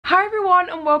Hi everyone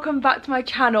and welcome back to my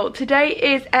channel. Today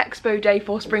is Expo day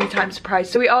for Springtime Surprise,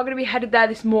 so we are going to be headed there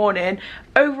this morning.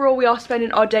 Overall we are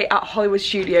spending our day at Hollywood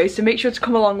Studios, so make sure to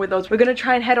come along with us. We're going to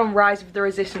try and head on Rise of the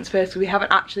Resistance first because we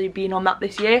haven't actually been on that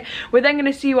this year. We're then going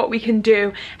to see what we can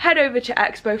do, head over to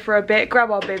Expo for a bit,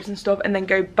 grab our bibs and stuff, and then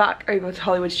go back over to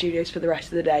Hollywood Studios for the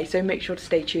rest of the day, so make sure to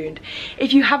stay tuned.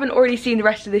 If you haven't already seen the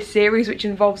rest of this series, which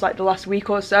involves like the last week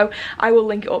or so, I will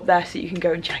link it up there so you can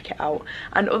go and check it out.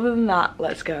 And other than that,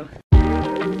 let's go.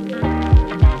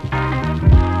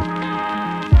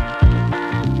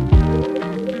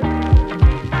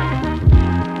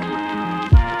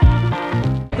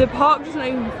 The park doesn't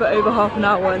open for over half an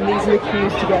hour and these are the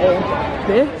queues to get in.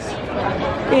 This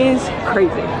is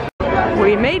crazy.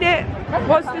 We made it.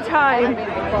 What's the time?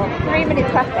 3 minutes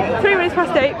past 8. 3 minutes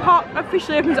past 8. Park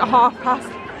officially opens at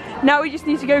 1:30. Now we just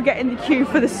need to go get in the queue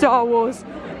for the Star Wars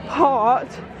part,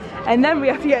 and then we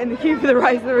have to get in the queue for the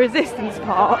Rise of the Resistance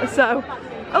part. So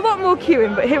a lot more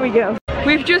queuing, but here we go.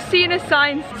 We've just seen a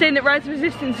sign saying that Rise of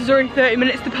Resistance is already 30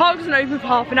 minutes. The park doesn't open for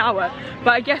half an hour,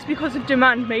 but I guess because of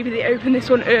demand, maybe they open this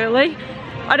one early.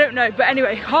 I don't know, but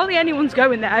anyway, hardly anyone's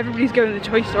going there. Everybody's going the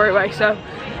Toy Story way, so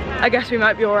I guess we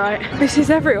might be all right. This is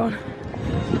everyone.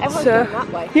 Everyone's going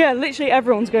that way. Yeah, literally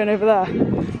everyone's going over there.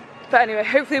 But anyway,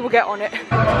 hopefully we'll get on it.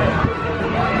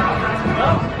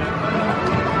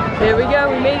 Here we go,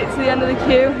 we made it to the end of the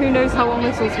queue. Who knows how long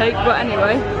this will take, but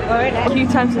anyway. Queue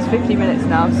time says 50 minutes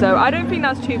now, so I don't think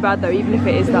that's too bad though, even if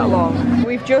it is that long.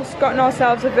 We've just gotten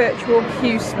ourselves a virtual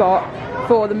queue spot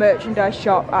for the merchandise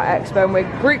shop at Expo, and we're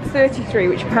group 33,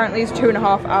 which apparently is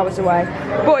 2.5 hours away.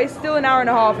 But it's still an hour and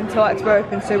a half until Expo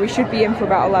opens, so we should be in for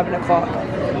about 11 o'clock.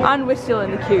 And we're still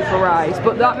in the queue for Rise,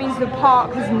 but that means the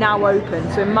park has now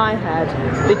opened, so in my head,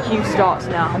 the queue starts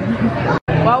now.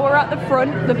 While we're at the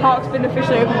front, the park's been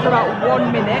officially open for about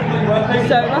 1 minute,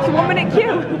 so that's a 1 minute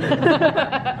queue.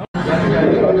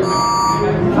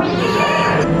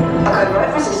 A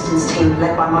covert resistance team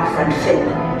led by my friend Finn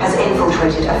has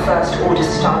infiltrated a First Order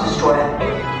Star Destroyer.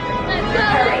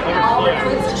 Preparing all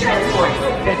recruits to transport.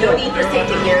 No need for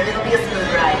safety here, it'll be a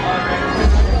smooth ride.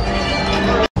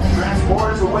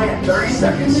 Transport is away in 30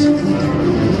 seconds.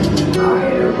 I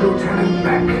am Lieutenant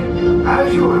Beck.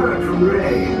 As you heard from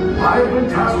Ray, I've been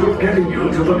tasked with getting you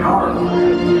to the cargo.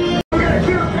 We're gonna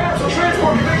clear a path so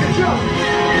transport can make a jump.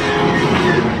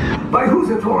 By whose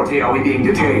authority are we being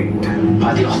detained?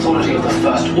 By the authority of the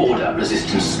First Order,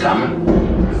 resistance scum.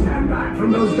 Stand back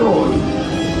from those doors.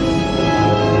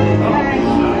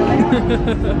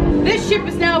 This ship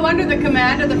is now under the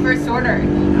command of the First Order.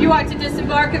 You are to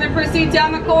disembark and then proceed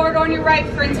down the corridor on your right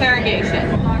for interrogation.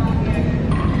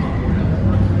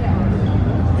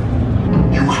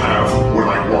 You have what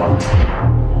I want.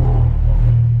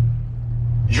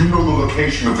 You know the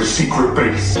location of the secret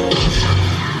base.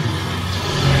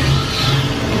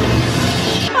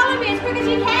 Follow me as quick as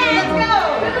you can. Let's go.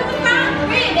 Through the front,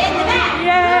 read in the back.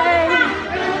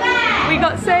 Yay! We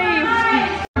got saved.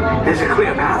 There's a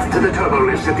clear path to the turbo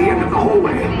lifts at the end of the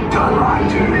hallway. Turn right.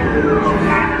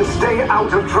 Stay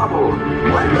out of trouble.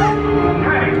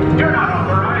 Hey, you're not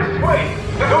authorized. Wait,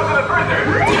 those are the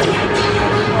prisoners.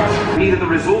 Neither the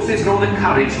resources nor the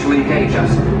courage to engage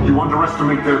us. You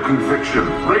underestimate their conviction.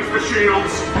 Raise the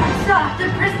shields. Sir, the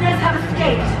prisoners have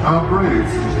escaped. How brave,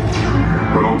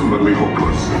 but ultimately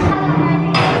hopeless.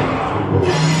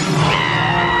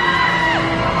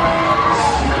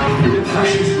 The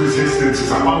fascist resistance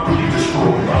is about to be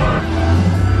destroyed.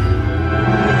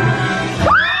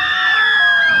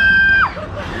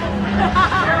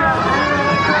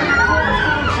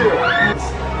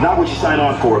 Not what you sign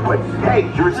on for, but hey,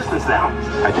 you're resistance now.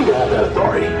 I think I have that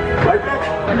authority. Right,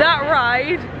 Beck? That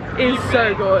ride is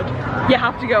so good. You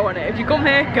have to go on it. If you come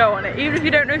here, go on it. Even if you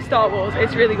don't know Star Wars,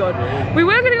 it's really good. We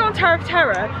were going to go on Tower of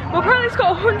Terror, but apparently it's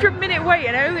got a 100-minute wait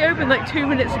and it only opened like 2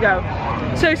 minutes ago.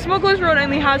 So Smuggler's Run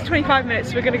only has 25 minutes,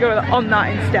 so we're going to go on that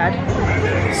instead.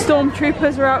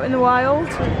 Stormtroopers are out in the wild.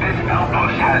 This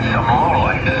outpost has some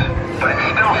lowlifes, but it's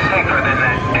still safer than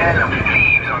that den of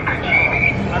thieves on Kajimi.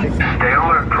 Stay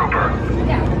alert, Trooper.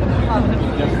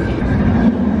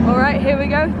 Alright, here we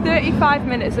go. 35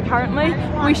 minutes apparently.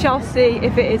 We shall see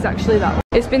if it is actually that one.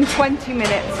 It's been 20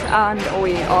 minutes and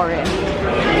we are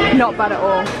in. Not bad at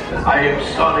all. I am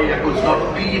sorry I could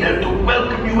not be there to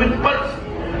welcome you in person,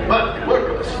 but the work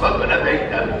of a smuggler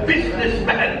and a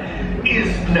businessman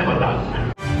is never done.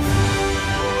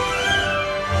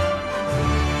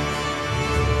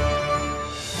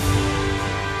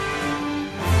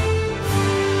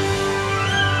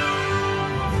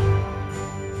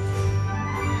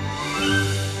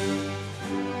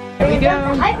 Here we go.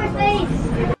 Hyperspace.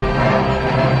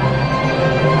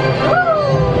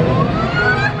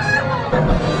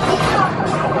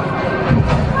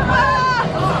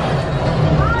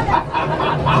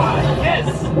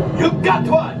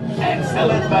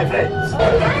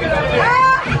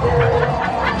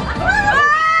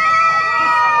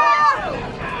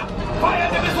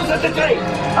 the train!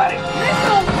 Hurry!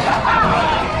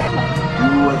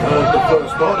 You have heard the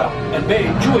first order and made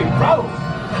Chewie proud.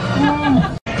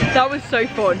 That was so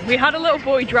fun. We had a little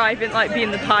boy driving, like being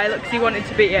the pilot, because he wanted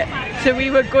to be it. So we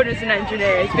were gunners and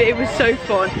engineers, but it was so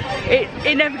fun.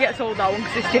 It never gets old, that one,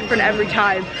 because it's different every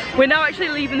time. We're now actually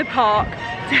leaving the park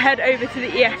to head over to the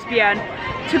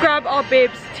EXPN to grab our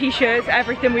bibs, t-shirts,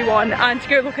 everything we want, and to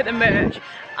go look at the merch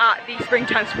at the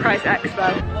Springtime Surprise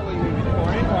Expo.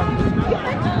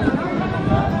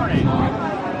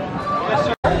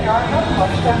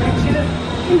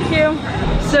 Thank you.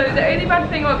 So the only bad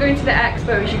thing about going to the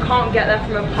expo is you can't get there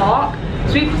from a park.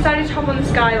 So we've decided to hop on the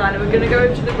Skyline and we're going to go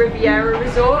over to the Riviera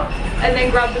Resort and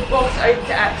then grab the bus over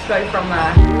to Expo from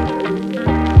there.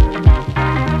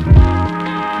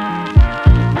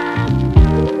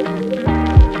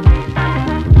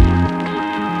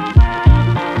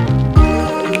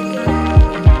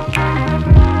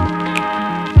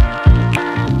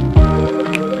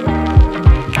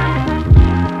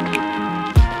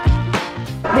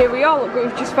 Here we are, look what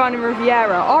we've just found in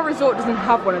Riviera. Our resort doesn't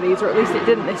have one of these, or at least it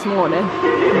didn't this morning.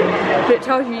 But it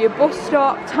tells you your bus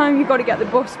stop, time you've got to get the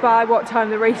bus by, what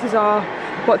time the races are,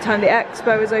 what time the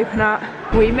expo is open at.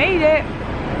 We made it.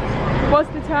 What's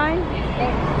the time?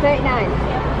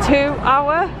 8:39. 2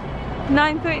 hour?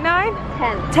 9:39?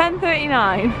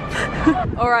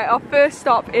 10:39. Alright, our first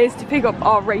stop is to pick up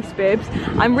our race bibs.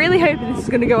 I'm really hoping this is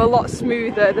going to go a lot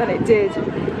smoother than it did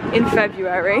in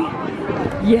February.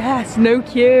 Yes, no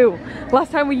queue.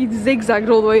 Last time we zigzagged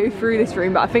all the way through this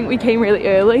room, but I think we came really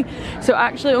early. So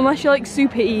actually, unless you're like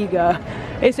super eager,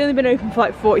 it's only been open for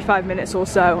like 45 minutes or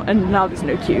so, and now there's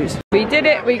no queues. We did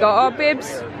it, we got our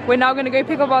bibs. We're now gonna go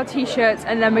pick up our t-shirts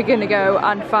and then we're gonna go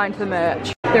and find the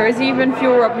merch. There is even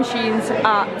fuel rod machines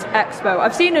at Expo.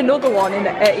 I've seen another one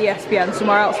at ESPN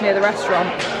somewhere else near the restaurant.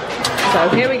 So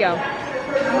here we go.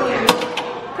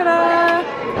 Ta-da!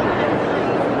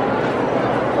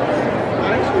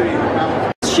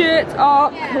 Shirts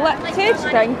are collected,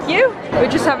 thank you. We're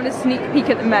just having a sneak peek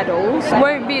at the medals.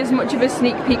 Won't be as much of a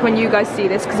sneak peek when you guys see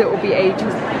this because it will be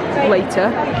ages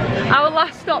later. Our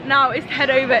last stop now is to head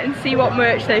over and see what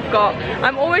merch they've got.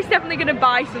 I'm almost definitely going to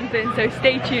buy something, so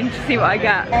stay tuned to see what I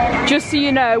get. Just so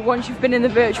you know, once you've been in the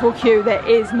virtual queue, there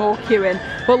is more queuing.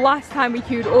 But last time we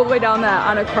queued all the way down there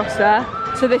and across there,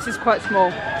 so this is quite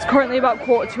small. It's currently about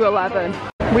 11:15.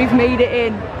 We've made it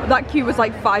in. That queue was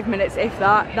like 5 minutes, if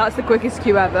that. That's the quickest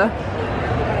queue ever.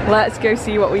 Let's go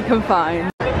see what we can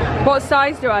find. What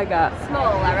size do I get?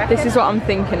 Small, I reckon. This is what I'm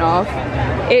thinking of.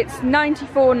 It's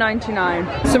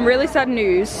 $94.99. Some really sad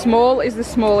news. Small is the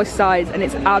smallest size and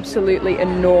it's absolutely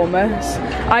enormous.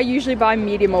 I usually buy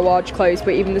medium or large clothes,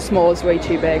 but even the small is way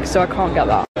too big, so I can't get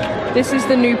that. This is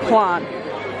the new plan.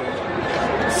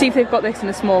 See if they've got this in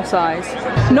a small size.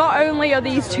 Not only are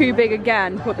these too big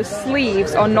again, but the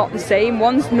sleeves are not the same.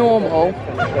 One's normal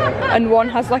and one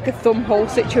has like a thumb hole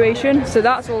situation, so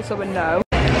that's also a no.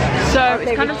 So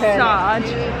it's kind of sad.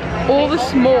 All the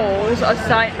smalls are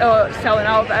selling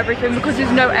out of everything because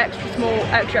there's no extra small,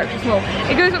 extra small.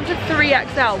 It goes up to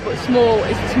 3XL, but small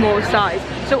is the smallest size.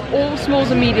 So all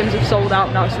smalls and mediums have sold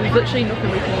out now, so there's literally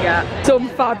nothing we can get. Some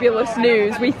fabulous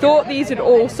news. We thought these had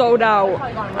all sold out,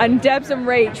 and Debs and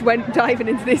Rach went diving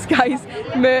into this guy's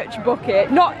merch bucket.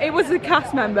 It was a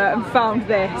cast member and found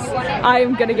this. I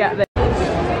am gonna get this.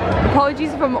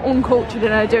 Apologies if I'm uncultured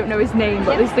and I don't know his name,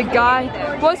 but there's the guy,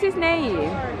 what's his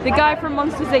name? The guy from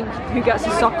Monsters Inc. who gets a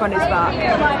sock on his back.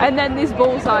 And then this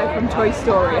bullseye from Toy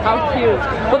Story, how cute.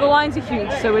 But the lines are huge,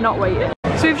 so we're not waiting.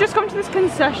 So we've just come to this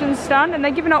concession stand and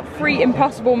they're giving out free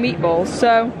Impossible meatballs,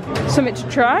 so something to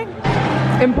try.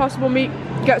 Impossible meat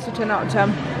gets a 10 out of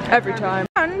 10, every time.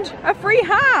 And a free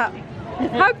hat!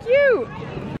 How cute!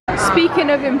 Speaking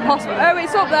of Impossible, oh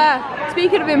it's up there.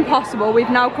 Speaking of Impossible, we've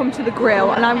now come to the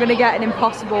grill and I'm gonna get an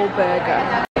Impossible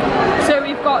burger. So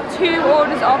we've got 2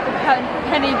 orders of the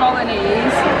penny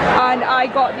bolognese and I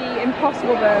got the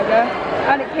Impossible burger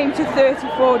and it came to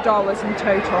 $34 in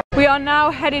total. We are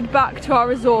now headed back to our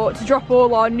resort to drop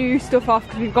all our new stuff off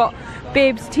because we've got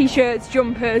bibs, t-shirts,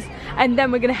 jumpers, and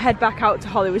then we're gonna head back out to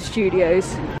Hollywood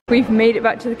Studios. We've made it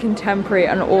back to the Contemporary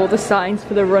and all the signs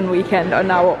for the run weekend are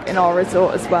now up in our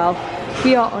resort as well.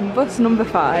 We are on bus number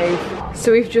 5.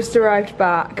 So we've just arrived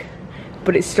back,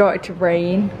 but it started to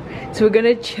rain. So we're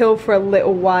gonna chill for a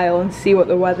little while and see what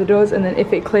the weather does, and then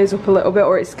if it clears up a little bit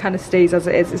or it kind of stays as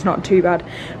it is, it's not too bad,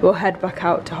 we'll head back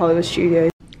out to Hollywood Studios.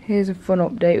 Here's a fun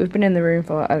update. We've been in the room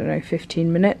for, I don't know,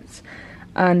 15 minutes.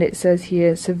 And it says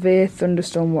here, severe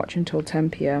thunderstorm watch until 10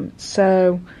 PM.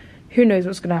 So, who knows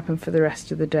what's going to happen for the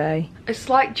rest of the day. A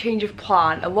slight change of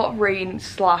plan. A lot of rain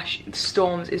slash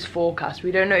storms is forecast.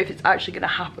 We don't know if it's actually going to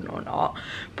happen or not.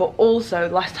 But also,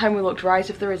 last time we looked, Rise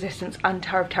of the Resistance and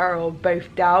Tower of Terror are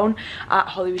both down at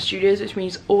Hollywood Studios, which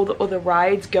means all the other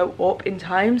rides go up in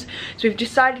times. So we've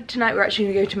decided tonight we're actually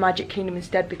going to go to Magic Kingdom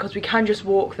instead, because we can just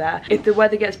walk there. If the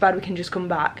weather gets bad, we can just come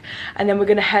back. And then we're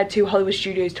going to head to Hollywood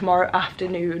Studios tomorrow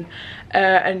afternoon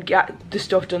and get the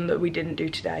stuff done that we didn't do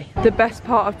today. The best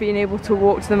part of being able to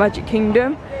walk to the Magic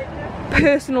Kingdom,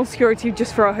 personal security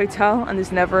just for our hotel, and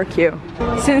there's never a queue.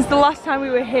 Since the last time we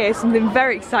were here, something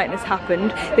very exciting has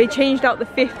happened. They changed out the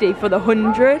 50 for the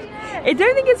 100. I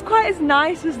don't think it's quite as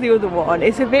nice as the other one.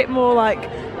 It's a bit more like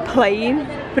plain,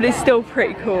 but it's still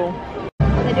pretty cool.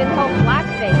 They did the whole flag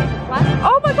thing.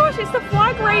 Oh my gosh, it's the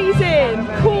flag raising!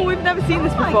 Cool, we've never seen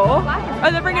this before. Oh,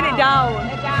 they're bringing it down.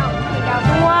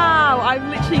 Wow, I've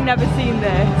literally never seen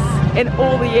this in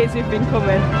all the years we've been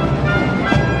coming.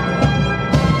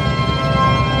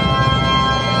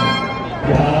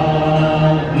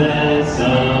 God bless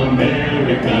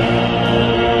America,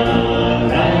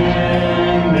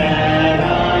 land that I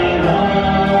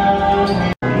love,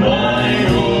 my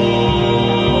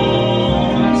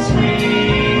own sweet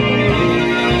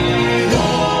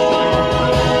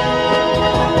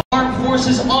home. Armed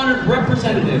Forces Honored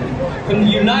Representative from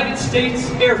the United States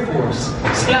Air Force,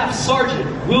 Staff Sergeant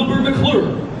Wilbur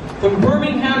McClure from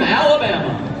Birmingham,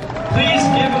 Alabama. Please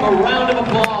give him a round of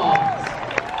applause.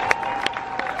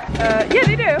 Yeah,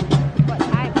 they do. What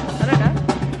time? I don't know.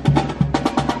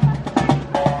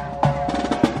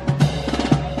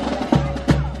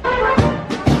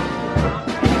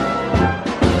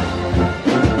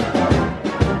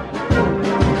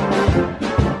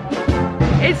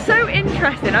 It's so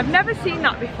interesting. I've never seen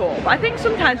that before, but I think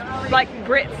sometimes like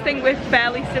Brits think we're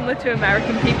fairly similar to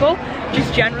American people,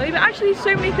 just generally, but actually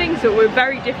so many things that we're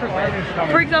very different with.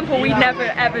 For example, we never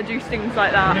ever do things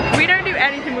like that. We don't do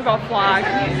anything with our flag.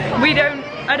 We don't,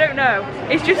 I don't know,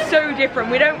 it's just so different.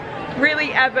 We don't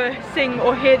really ever sing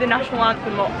or hear the national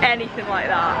anthem or anything like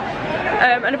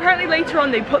that. And apparently later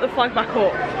on they put the flag back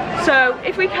up. So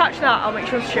if we catch that, I'll make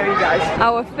sure to show you guys.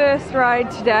 Our first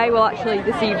ride today, well actually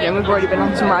this evening, we've already been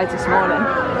on some rides this morning,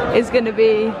 is going to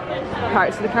be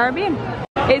Pirates of the Caribbean.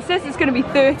 It says it's going to be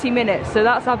 30 minutes, so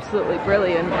that's absolutely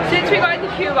brilliant. Since we got in the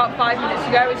queue about 5 minutes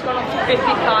ago, it's gone on to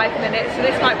 55 minutes, so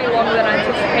this might be longer than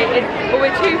anticipated, but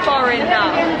we're too far in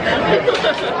now.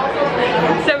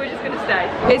 So we're just going to stay.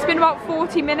 It's been about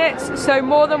 40 minutes, so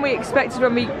more than we expected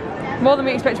when we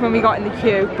got in the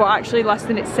queue, but actually less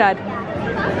than it said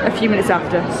a few minutes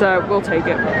after, so we'll take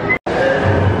it.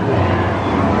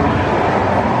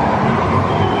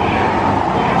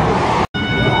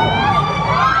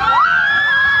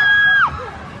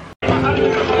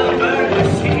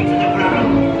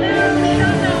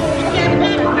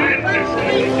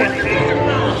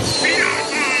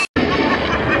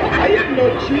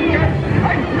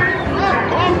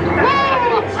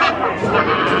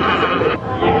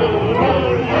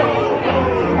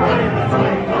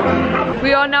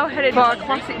 We are now headed for our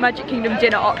classic Magic Kingdom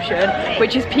dinner option,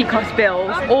 which is Peacock's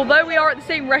Bills. Although we are at the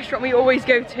same restaurant we always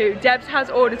go to, Debs has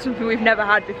ordered something we've never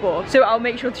had before, so I'll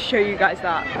make sure to show you guys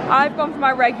that. I've gone for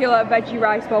my regular veggie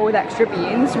rice bowl with extra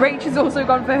beans. Rachel's also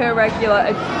gone for her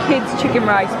regular kids chicken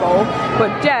rice bowl,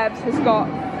 but Debs has got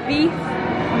beef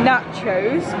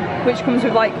nachos, which comes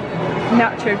with like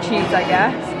nacho cheese, I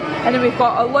guess. And then we've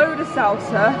got a load of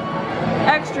salsa,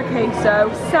 extra queso,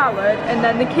 salad, and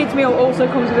then the kids meal also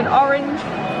comes with an orange,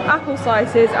 apple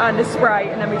slices and a Sprite,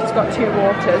 and then we just got 2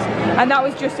 waters, and that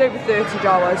was just over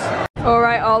 $30.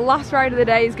 Alright, our last ride of the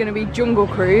day is going to be Jungle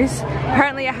Cruise.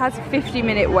 Apparently it has a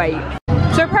 50-minute wait.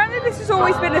 So apparently this has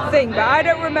always been a thing, but I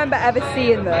don't remember ever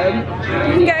seeing them.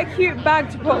 You can get a cute bag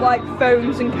to put like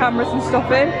phones and cameras and stuff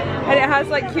in, and it has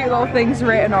like cute little things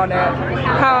written on it.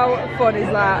 How fun is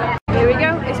that? Here we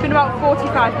go. It's been about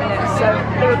 45 minutes, so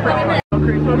they were pretty quick.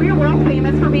 Well, we are world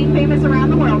famous for being famous around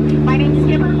the world. My name's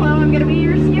Skipper Chloe. I'm going to be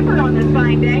your skipper on this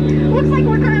fine day. Looks like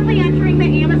we're currently entering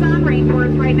the Amazon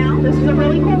rainforest right now. This is a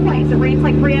really cool place. It rains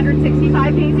like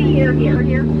 365 days a year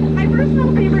here. My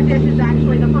personal favorite dish is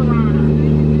actually the piranha.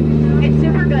 It's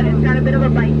super good. It's got a bit of a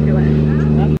bite to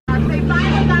it. They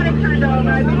finally got it turned over.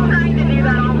 I've been trying to do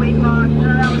that all week long.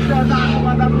 That was so thoughtful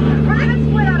of them. We're going to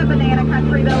split out of banana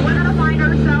country though. We're going to find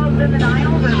ourselves in the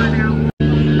Nile River now.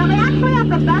 Now they actually have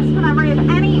the best memory of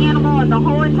any animal in the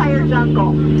whole entire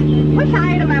jungle. Wish I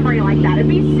had a memory like that. It'd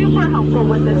be super helpful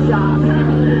with this job.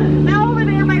 Now over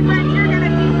there, my friends, you're going to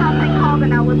see something called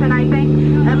an elephant, I think.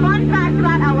 A fun fact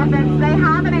about elephants, they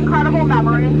have an incredible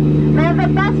memory. They have the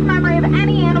best memory of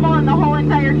any animal in the whole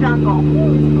entire jungle.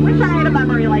 Wish I had a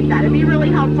memory like that. that. It'd be really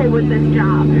helpful with this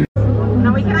job.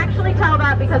 Now we can actually tell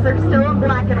that because they're still in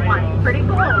black and white. Pretty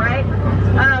cool, right?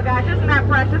 Oh gosh, isn't that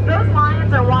precious? Those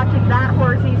lions are watching that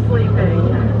horsey sleeping.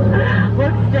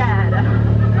 Looks dead.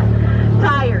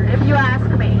 Tired, if you ask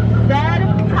me. Dead,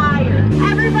 tired.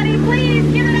 Everybody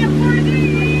please give it up for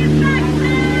these Texans!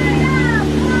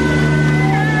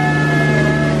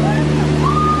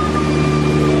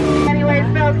 Anyways,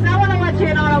 folks, I want to let you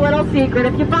in on a little secret.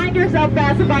 If you find yourself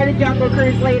passing by the Jungle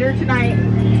Cruise later tonight,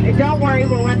 don't worry,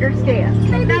 we'll understand.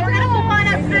 Now we're going to move on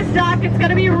up to this dock. It's going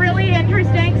to be really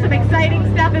interesting. Some exciting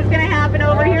stuff is going to happen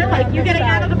over here, like you getting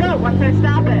out of the boat once I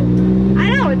stop it. I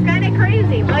know, it's kind of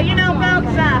crazy, but you know,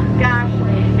 folks, gosh,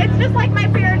 it's just like my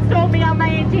parents told me on my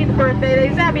 18th birthday.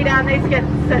 They sat me down, they said,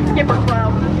 Skipper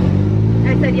Club.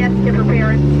 I said, yes, Skipper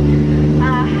parents.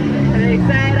 They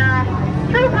said,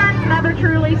 true friends never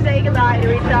truly say goodbye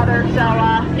to each other,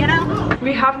 so, you know.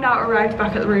 We have now arrived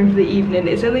back at the room for the evening.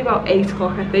 It's only about 8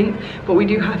 o'clock, I think, but we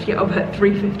do have to get up at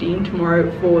 3:15 tomorrow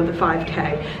for the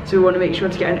 5K, so we want to make sure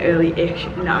to get an early-ish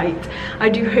night. I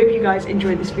do hope you guys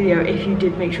enjoyed this video. If you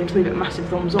did, make sure to leave it a massive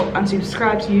thumbs up and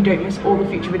subscribe so you don't miss all the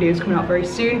future videos coming out very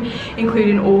soon,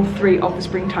 including all 3 of the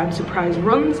springtime surprise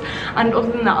runs. And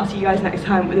other than that, I'll see you guys next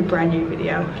time with a brand new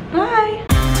video. Bye!